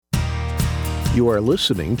You are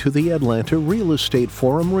listening to the Atlanta Real Estate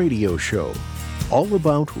Forum radio show, all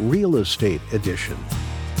about real estate edition,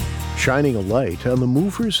 shining a light on the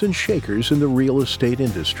movers and shakers in the real estate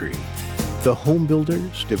industry, the home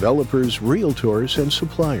builders, developers, realtors, and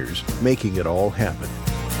suppliers making it all happen.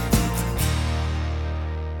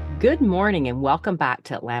 Good morning and welcome back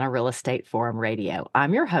to Atlanta Real Estate Forum Radio.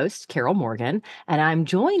 I'm your host, Carol Morgan, and I'm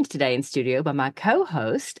joined today in studio by my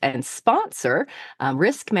co-host and sponsor,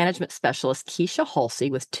 risk management specialist Keisha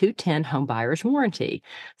Halsey with 210 Homebuyers Warranty.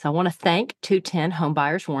 So I want to thank 210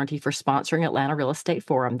 Homebuyers Warranty for sponsoring Atlanta Real Estate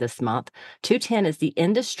Forum this month. 210 is the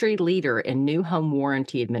industry leader in new home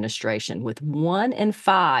warranty administration, with 1 in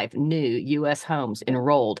 5 new U.S. homes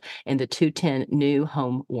enrolled in the 210 New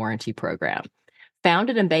Home Warranty Program.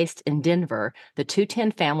 Founded and based in Denver, the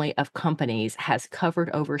 210 family of companies has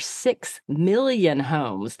covered over 6 million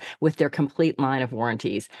homes with their complete line of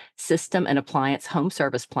warranties, system and appliance home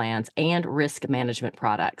service plans, and risk management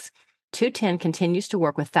products. 210 continues to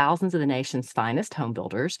work with thousands of the nation's finest home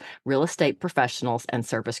builders, real estate professionals, and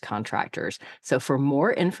service contractors. So for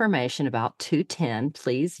more information about 210,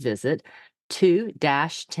 please visit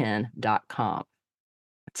 2-10.com.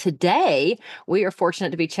 Today, we are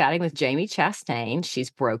fortunate to be chatting with Jamie Chastain. She's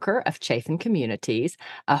broker of Chafin Communities,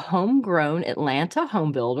 a homegrown Atlanta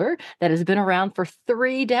home builder that has been around for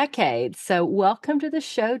 3 decades. So welcome to the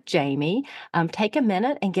show, Jamie. Take a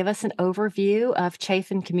minute and give us an overview of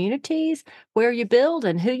Chafin Communities, where you build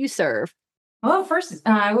and who you serve. Well, first,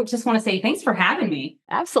 I would just want to say thanks for having me.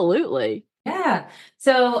 Absolutely. Yeah.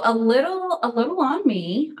 So a little on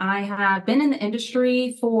me. I have been in the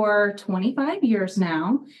industry for 25 years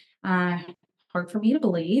now. Hard for me to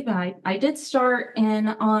believe. I did start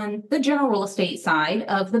on the general real estate side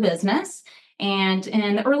of the business. And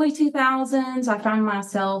in the early 2000s, I found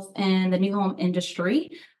myself in the new home industry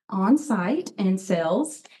on site in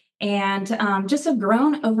sales. And just have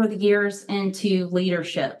grown over the years into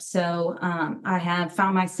leadership. So I have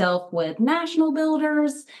found myself with national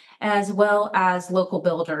builders as well as local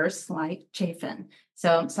builders like Chafin.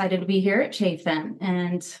 So I'm excited to be here at Chafin.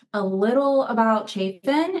 And a little about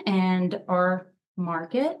Chafin and our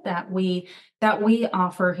market that we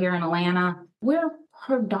offer here in Atlanta. We're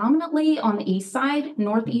predominantly on the east side,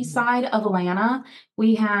 northeast side of Atlanta.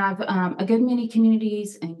 We have a good many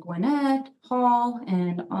communities in Gwinnett, Hall,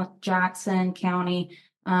 and Jackson County,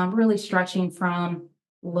 really stretching from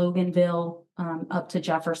Loganville up to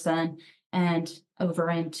Jefferson and over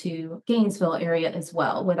into Gainesville area as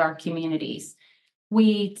well with our communities.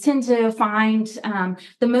 We tend to find that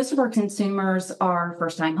most of our consumers are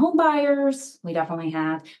first-time home buyers. We definitely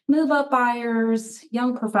have move-up buyers,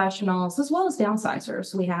 young professionals, as well as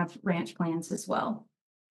downsizers. We have ranch plans as well.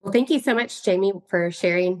 Well, thank you so much, Jamie, for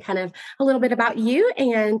sharing kind of a little bit about you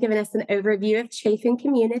and giving us an overview of Chafin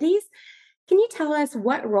Communities. Can you tell us,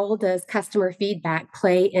 what role does customer feedback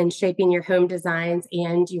play in shaping your home designs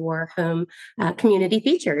and your home community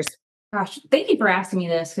features? Gosh, thank you for asking me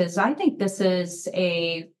this, because I think this is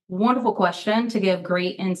a wonderful question to give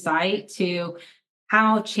great insight to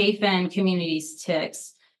how Chafin Communities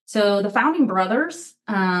ticks. So the founding brothers,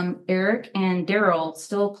 Eric and Daryl,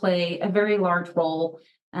 still play a very large role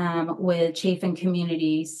with Chafin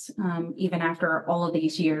Communities, even after all of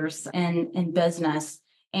these years in business.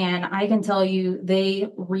 And I can tell you, they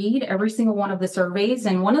read every single one of the surveys.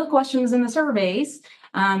 And one of the questions in the surveys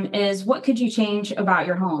is, what could you change about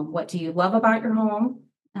your home? What do you love about your home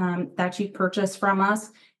that you purchased from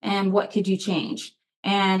us? And what could you change?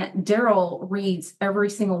 And Daryl reads every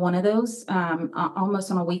single one of those almost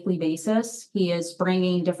on a weekly basis. He is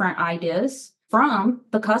bringing different ideas from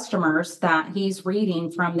the customers that he's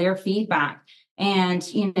reading from their feedback, and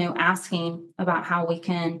asking about how we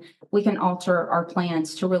can alter our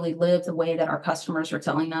plans to really live the way that our customers are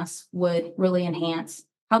telling us would really enhance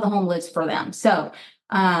how the home lives for them. So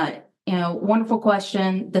wonderful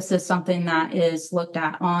question. This is something that is looked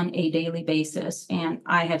at on a daily basis, and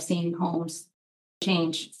I have seen homes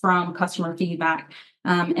change from customer feedback.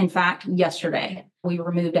 In fact, yesterday we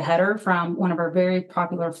removed a header from one of our very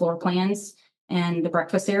popular floor plans in the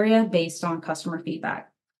breakfast area based on customer feedback.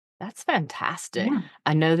 That's fantastic. Yeah.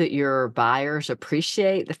 I know that your buyers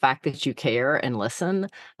appreciate the fact that you care and listen.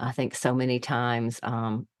 I think so many times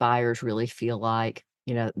buyers really feel like,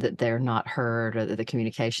 that they're not heard or that the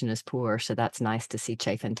communication is poor. So that's nice to see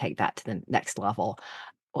Chafin take that to the next level.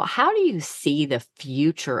 Well, how do you see the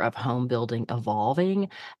future of home building evolving,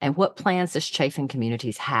 and what plans does Chafin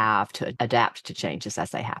Communities have to adapt to changes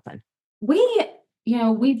as they happen?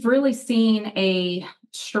 We've really seen a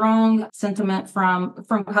strong sentiment from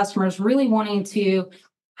customers really wanting to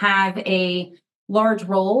have a large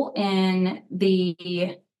role in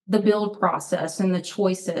the the build process and the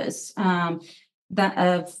choices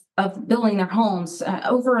that of building their homes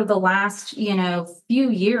over the last few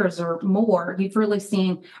years or more.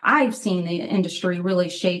 I've seen the industry really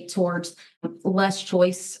shape towards less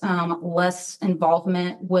choice, less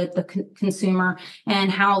involvement with the consumer,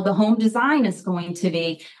 and how the home design is going to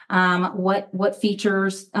be, what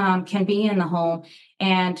features can be in the home.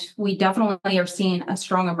 And we definitely are seeing a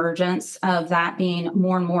strong emergence of that being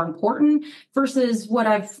more and more important versus what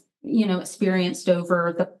I've experienced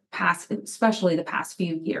over the past, especially the past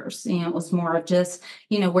few years. It was more of just,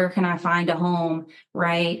 where can I find a home,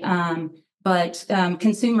 right? But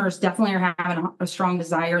consumers definitely are having a strong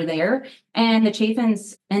desire there. And the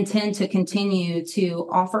Chafins intend to continue to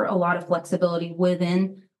offer a lot of flexibility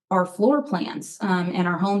within our floor plans and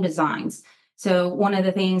our home designs. So one of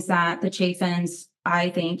the things that the Chafins, I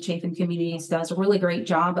think Chafin Communities does a really great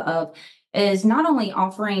job of is not only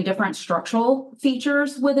offering different structural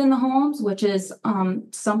features within the homes, which is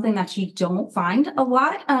something that you don't find a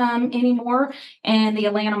lot anymore in the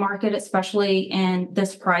Atlanta market, especially in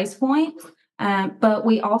this price point. But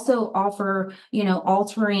we also offer,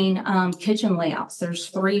 altering kitchen layouts. There's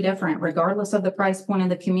 3 different, regardless of the price point of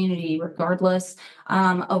the community, regardless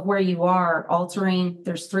of where you are, altering.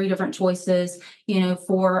 There's 3 different choices,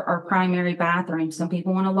 for our primary bathroom. Some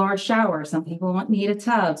people want a large shower. Some people need a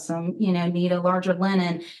tub. Some, need a larger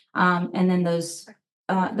linen. And then those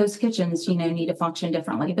kitchens, need to function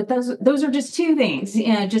differently. But those are just 2 things,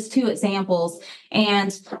 just 2 examples.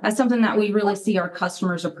 And that's something that we really see our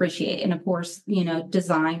customers appreciate. And of course,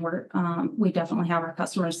 design, we definitely have our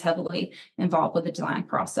customers heavily involved with the design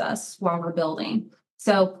process while we're building.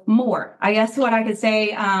 So more, I guess what I could say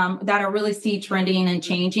that I really see trending and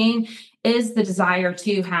changing is the desire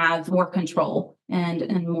to have more control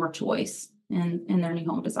and more choice in their new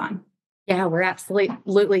home design. Yeah, we're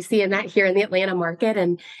absolutely seeing that here in the Atlanta market.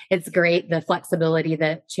 And it's great, the flexibility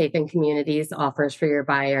that Chafin Communities offers for your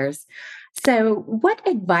buyers. So what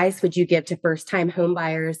advice would you give to first-time home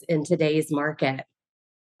buyers in today's market?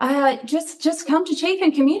 Just come to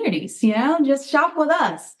Chafin Communities, just shop with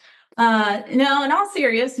us. No, in all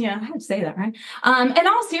serious, I have to say that, right? In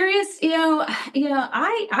all serious,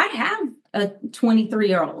 I have a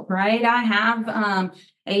 23-year-old, right? I have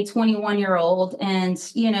a 21-year-old, and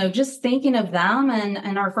just thinking of them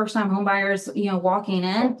and our first-time home buyers, walking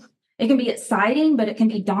in, it can be exciting, but it can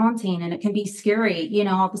be daunting and it can be scary,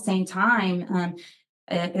 at the same time,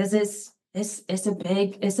 because it's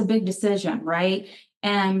a big decision, right?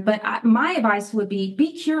 But my advice would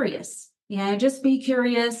be curious. Just be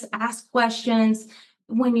curious, ask questions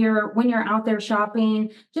when you're out there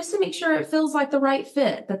shopping, just to make sure it feels like the right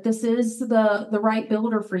fit, that this is the right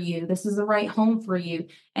builder for you, this is the right home for you,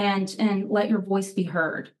 and let your voice be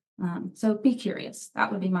heard. So be curious.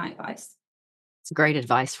 That would be my advice. It's great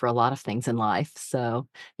advice for a lot of things in life. So,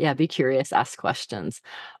 yeah, be curious, ask questions.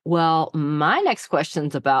 Well, my next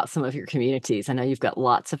question's about some of your communities. I know you've got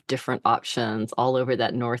lots of different options all over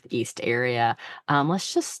that Northeast area.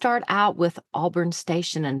 Let's just start out with Auburn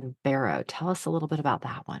Station and Barrow. Tell us a little bit about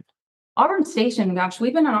that one. Auburn Station, gosh,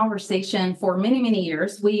 we've been in Auburn Station for many, many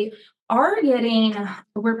years. We're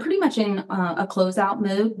pretty much in a closeout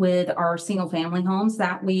mode with our single family homes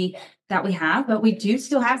that we have, but we do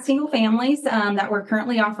still have single families that we're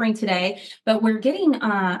currently offering today. But we're getting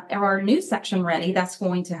our new section ready that's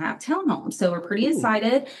going to have townhomes. So we're pretty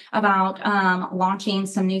excited about launching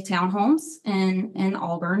some new townhomes in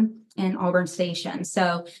Auburn Station.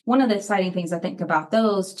 So one of the exciting things I think about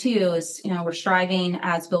those too is, we're striving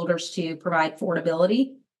as builders to provide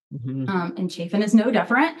affordability. And Chafin is no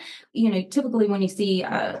different. Typically when you see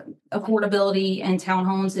affordability in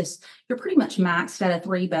townhomes, you're pretty much maxed at a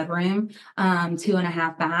 3-bedroom,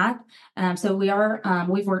 2.5 bath. So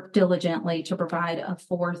we've worked diligently to provide a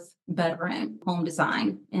 4th bedroom home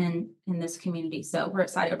design in this community. So we're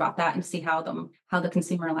excited about that and see how the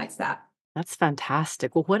consumer likes that. That's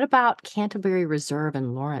fantastic. Well, what about Canterbury Reserve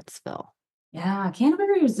in Lawrenceville? Yeah,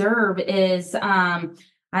 Canterbury Reserve is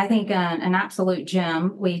I think an absolute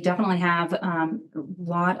gem. We definitely have a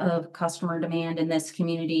lot of customer demand in this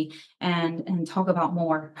community, and talk about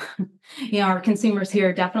more. Our consumers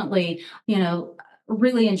here definitely,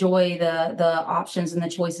 really enjoy the options and the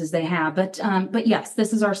choices they have. But yes,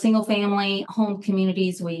 this is our single family home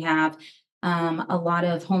communities. We have a lot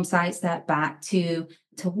of home sites that back to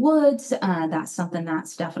woods. That's something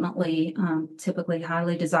that's definitely typically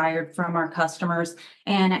highly desired from our customers,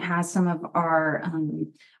 and it has some of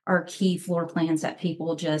our key floor plans that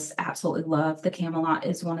people just absolutely love. The Camelot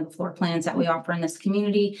is one of the floor plans that we offer in this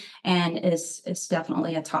community, and is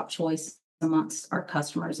definitely a top choice amongst our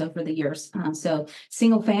customers over the years. So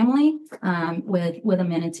single family with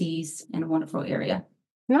amenities in a wonderful area.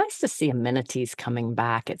 Nice to see amenities coming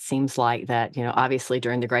back. It seems like that, obviously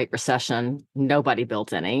during the Great Recession, nobody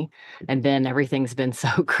built any. And then everything's been so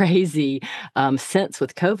crazy since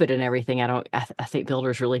with COVID and everything. I think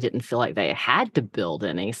builders really didn't feel like they had to build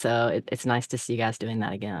any. So it's nice to see you guys doing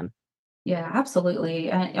that again. Yeah, absolutely.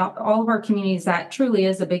 All of our communities, that truly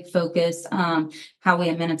is a big focus. How we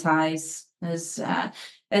amenitize is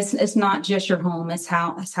it's not just your home; it's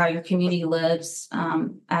how your community lives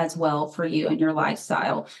as well for you and your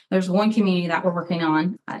lifestyle. There's one community that we're working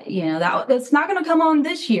on. That's not going to come on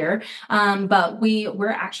this year, but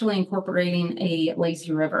we're actually incorporating a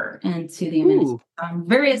lazy river into the amenities. Ooh, I'm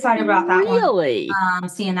very excited about that one. really?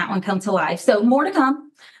 Seeing that one come to life. So more to come.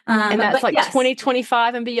 And that's But like yes.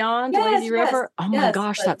 2025 and beyond, Yes, Lazy yes, River? Oh my yes,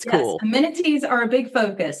 gosh, but that's yes, cool. amenities are a big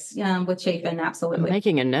focus with Chafin, I'm absolutely.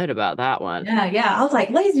 making a note about that one. Yeah. I was like,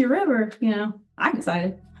 lazy river, I'm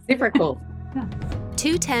excited. Super cool. Yeah.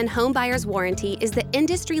 210 Homebuyer's Warranty is the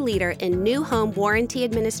industry leader in new home warranty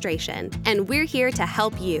administration, and we're here to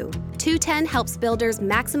help you. 210 helps builders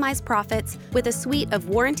maximize profits with a suite of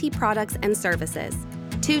warranty products and services.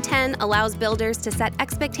 210 allows builders to set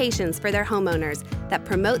expectations for their homeowners that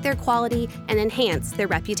promote their quality and enhance their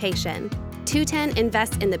reputation. 210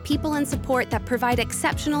 invests in the people and support that provide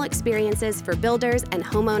exceptional experiences for builders and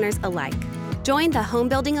homeowners alike. Join the home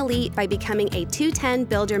building elite by becoming a 210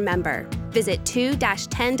 Builder member. Visit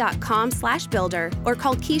 2-10.com/builder or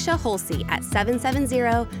call Keisha Holsey at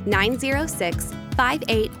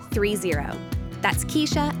 770-906-5830. That's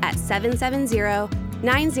Keisha at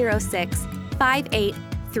 770-906-5830.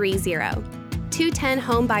 210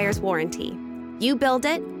 Home Buyers Warranty. You build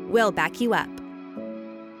it, we'll back you up.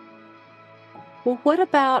 Well, what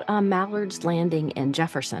about Mallard's Landing in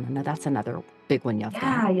Jefferson? I know that's another big one you've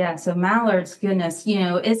got. Yeah. So Mallard's, goodness,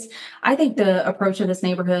 I think the approach of this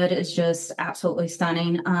neighborhood is just absolutely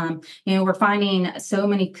stunning. We're finding so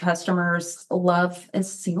many customers love a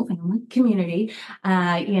single family community,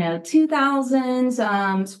 2,000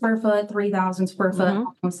 square foot, 3,000 square foot Mhm.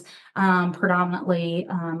 homes, predominantly,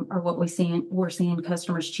 are what we're seeing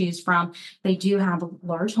customers choose from. They do have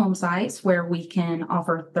large home sites where we can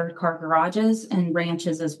offer third car garages and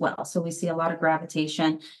ranches as well. So we see a lot of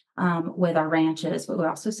gravitation with our ranches, but we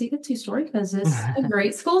also see the 2-story because it's a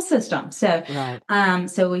great school system. So, Right.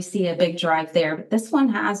 so we see a big drive there. But this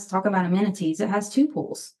one talk about amenities. It has 2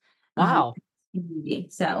 pools. Wow. Community.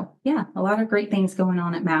 So yeah, a lot of great things going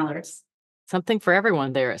on at Mallard's. Something for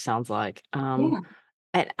everyone there, it sounds like. Yeah.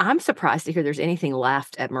 And I'm surprised to hear there's anything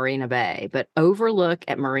left at Marina Bay, but overlook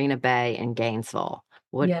at Marina Bay in Gainesville.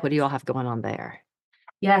 What Yeah. do you all have going on there?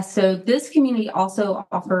 Yeah, so this community also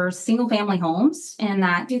offers single family homes in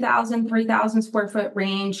that 2,000, 3,000 square foot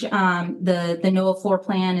range. The NOAA floor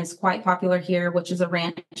plan is quite popular here, which is a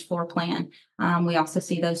ranch floor plan. We also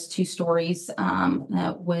see those 2 stories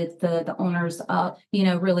with the owners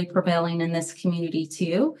really prevailing in this community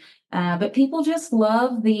too. But people just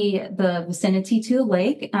love the vicinity to the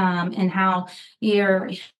lake and how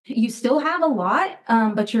you still have a lot,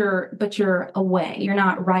 but you're away. You're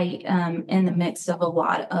not right in the midst of a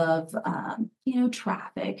lot of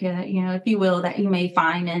traffic, if you will, that you may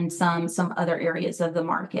find in some other areas of the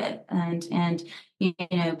market. And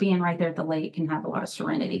being right there at the lake can have a lot of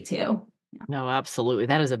serenity too. No, absolutely.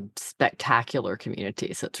 That is a spectacular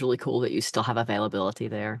community. So it's really cool that you still have availability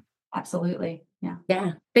there. Absolutely. Yeah.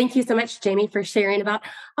 Yeah. Thank you so much, Jamie, for sharing about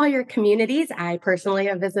all your communities. I personally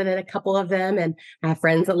have visited a couple of them, and I have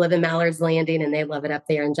friends that live in Mallard's Landing and they love it up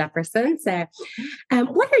there in Jefferson. So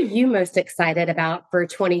what are you most excited about for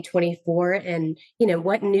 2024? And,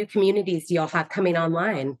 what new communities do y'all have coming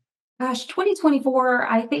online? Gosh, 2024,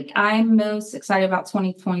 I think I'm most excited about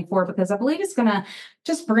 2024 because I believe it's going to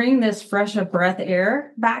just bring this fresh of breath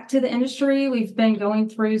air back to the industry. We've been going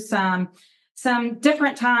through some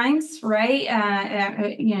different times, right?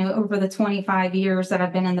 Over the 25 years that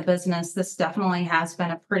I've been in the business, this definitely has been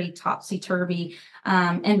a pretty topsy-turvy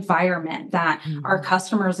environment that our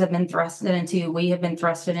customers have been thrusted into, we have been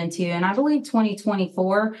thrusted into. And I believe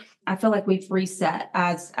 2024, I feel like we've reset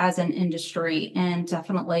as an industry and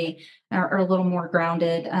definitely are a little more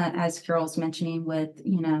grounded, as Carol's mentioning, with,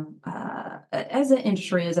 as an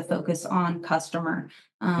industry, as a focus on customer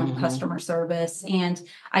service. And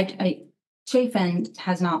I Chafin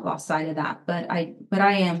has not lost sight of that, but I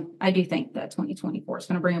do think that 2024 is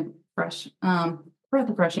going to bring a fresh breath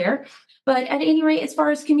of fresh air. But at any rate, as far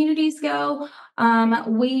as communities go,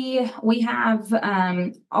 we have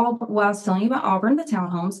all. Well, I was telling you about Auburn, the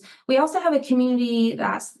townhomes. We also have a community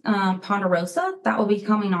that's Ponderosa that will be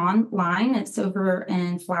coming online. It's over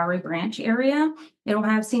in Flowery Branch area. It'll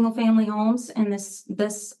have single family homes in this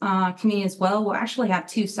community as well. We'll actually have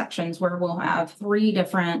two sections where we'll have three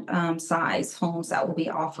different size homes that we'll be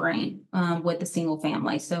offering with the single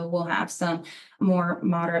family. So we'll have some more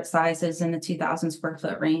moderate sizes in the 2,000 square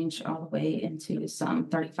foot range all the way into some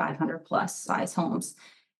 3,500 plus size homes.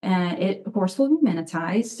 And it, of course, will be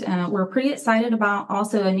amenitized. We're pretty excited about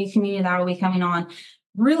also a new community that will be coming on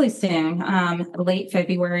really soon, late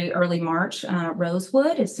February, early March.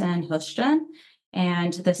 Rosewood is in Houston.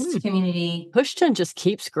 And this community, Houston just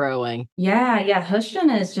keeps growing. Yeah. Houston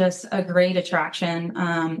is just a great attraction,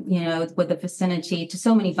 with the vicinity to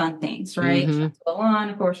so many fun things, right? The lawn,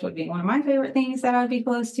 of course, would be one of my favorite things that I would be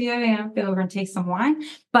close to. Go over and taste some wine.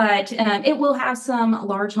 But it will have some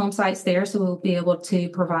large home sites there. So we'll be able to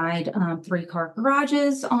provide 3-car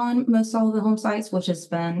garages on most all of the home sites, which has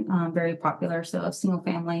been very popular. So a single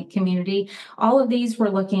family community. All of these we're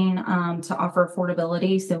looking to offer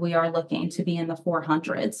affordability. So we are looking to be in the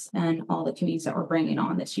 400s and all the communities that we're bringing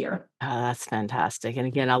on this year. Oh, that's fantastic. And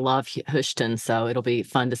again, I love Houston, so it'll be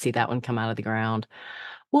fun to see that one come out of the ground.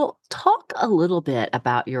 Well, talk a little bit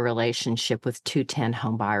about your relationship with 210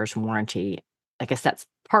 Homebuyers Warranty. I guess that's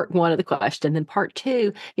part one of the question. Then part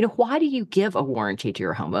two, why do you give a warranty to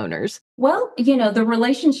your homeowners? Well, the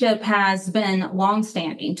relationship has been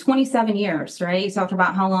longstanding, 27 years, right? You talked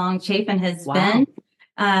about how long Chafin has been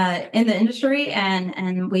in the industry,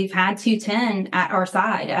 and we've had 210 at our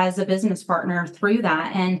side as a business partner through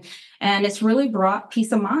that, and it's really brought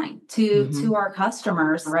peace of mind to our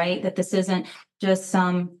customers, right? That this isn't just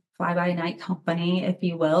some fly-by-night company, if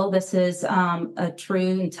you will. This is a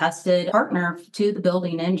true and tested partner to the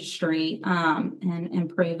building industry,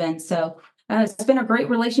 and proven. So it's been a great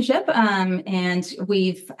relationship, and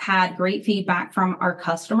we've had great feedback from our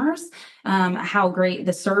customers, how great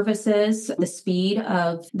the service is, the speed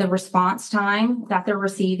of the response time that they're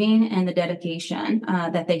receiving, and the dedication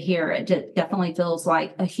that they hear. It definitely feels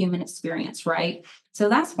like a human experience, right? So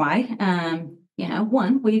that's why,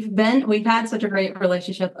 we've had such a great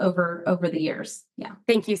relationship over the years. Yeah.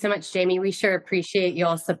 Thank you so much, Jamie. We sure appreciate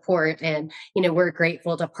y'all's support. And, we're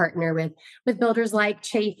grateful to partner with builders like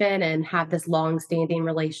Chafin and have this long-standing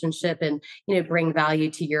relationship and, bring value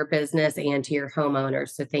to your business and to your homeowners.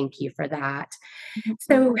 So thank you for that.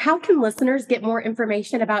 So how can listeners get more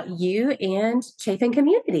information about you and Chafin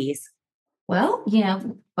Communities? Well,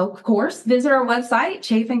 of course, visit our website,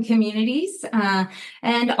 Chafin Communities.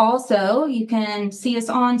 And also you can see us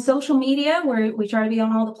on social media where we try to be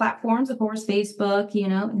on all the platforms, of course, Facebook,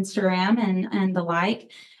 Instagram and the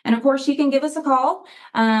like. And of course, you can give us a call.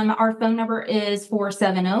 Our phone number is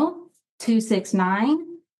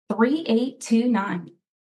 470-269-3829.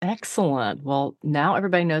 Excellent. Well, now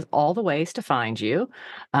everybody knows all the ways to find you.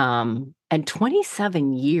 And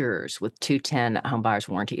 27 years with 210 Homebuyers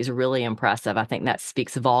Warranty is really impressive. I think that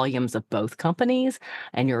speaks volumes of both companies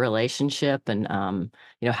and your relationship and,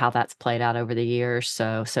 how that's played out over the years.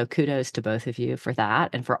 So kudos to both of you for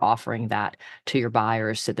that and for offering that to your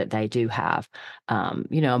buyers so that they do have,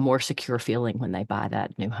 a more secure feeling when they buy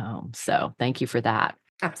that new home. So thank you for that.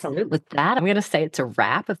 Absolutely. With that, I'm going to say it's a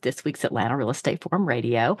wrap of this week's Atlanta Real Estate Forum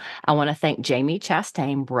Radio. I want to thank Jamie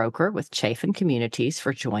Chastain, broker with Chafin Communities,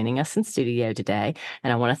 for joining us in studio today.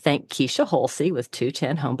 And I want to thank Keisha Holsey with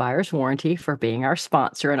 210 Homebuyers Warranty for being our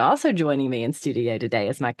sponsor and also joining me in studio today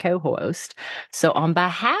as my co-host. So on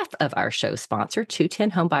behalf of our show sponsor,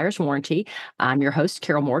 210 Homebuyers Warranty, I'm your host,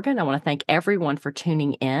 Carol Morgan. I want to thank everyone for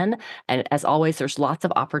tuning in. And as always, there's lots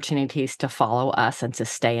of opportunities to follow us and to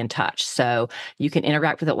stay in touch. So you can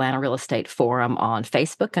interact with Atlanta Real Estate Forum on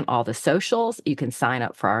Facebook and all the socials. You can sign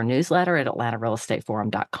up for our newsletter at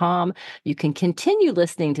atlantarealestateforum.com. You can continue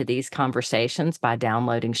listening to these conversations by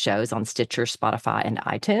downloading shows on Stitcher, Spotify, and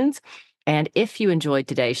iTunes. And if you enjoyed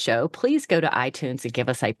today's show, please go to iTunes and give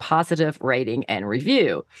us a positive rating and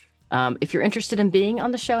review. If you're interested in being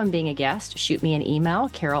on the show and being a guest, shoot me an email,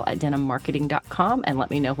 carol@denimmarketing.com, and let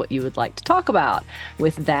me know what you would like to talk about.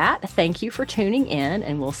 With that, thank you for tuning in,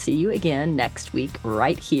 and we'll see you again next week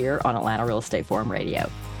right here on Atlanta Real Estate Forum Radio.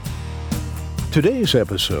 Today's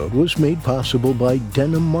episode was made possible by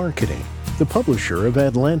Denim Marketing, the publisher of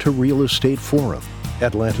Atlanta Real Estate Forum,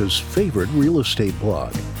 Atlanta's favorite real estate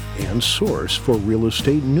blog, and source for real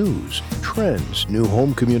estate news, trends, new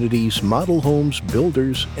home communities, model homes,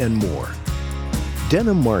 builders, and more.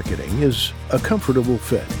 Denim Marketing is a comfortable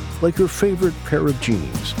fit, like your favorite pair of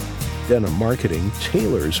jeans. Denim Marketing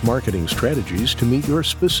tailors marketing strategies to meet your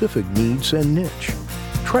specific needs and niche.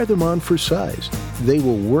 Try them on for size. They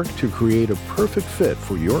will work to create a perfect fit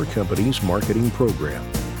for your company's marketing program.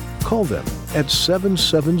 Call them at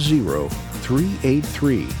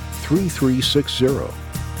 770-383-3360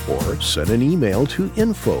 or send an email to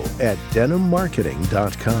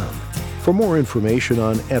info@denimmarketing.com. For more information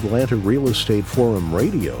on Atlanta Real Estate Forum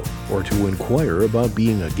Radio or to inquire about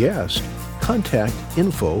being a guest, contact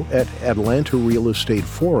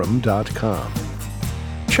info@atlantarealestateforum.com.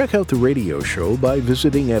 Check out the radio show by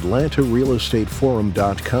visiting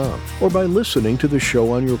atlantarealestateforum.com or by listening to the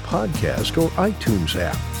show on your podcast or iTunes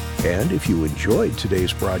app. And if you enjoyed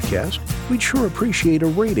today's broadcast, we'd sure appreciate a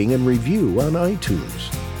rating and review on iTunes.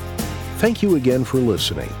 Thank you again for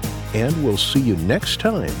listening, and we'll see you next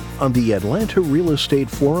time on the Atlanta Real Estate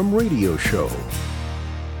Forum Radio Show.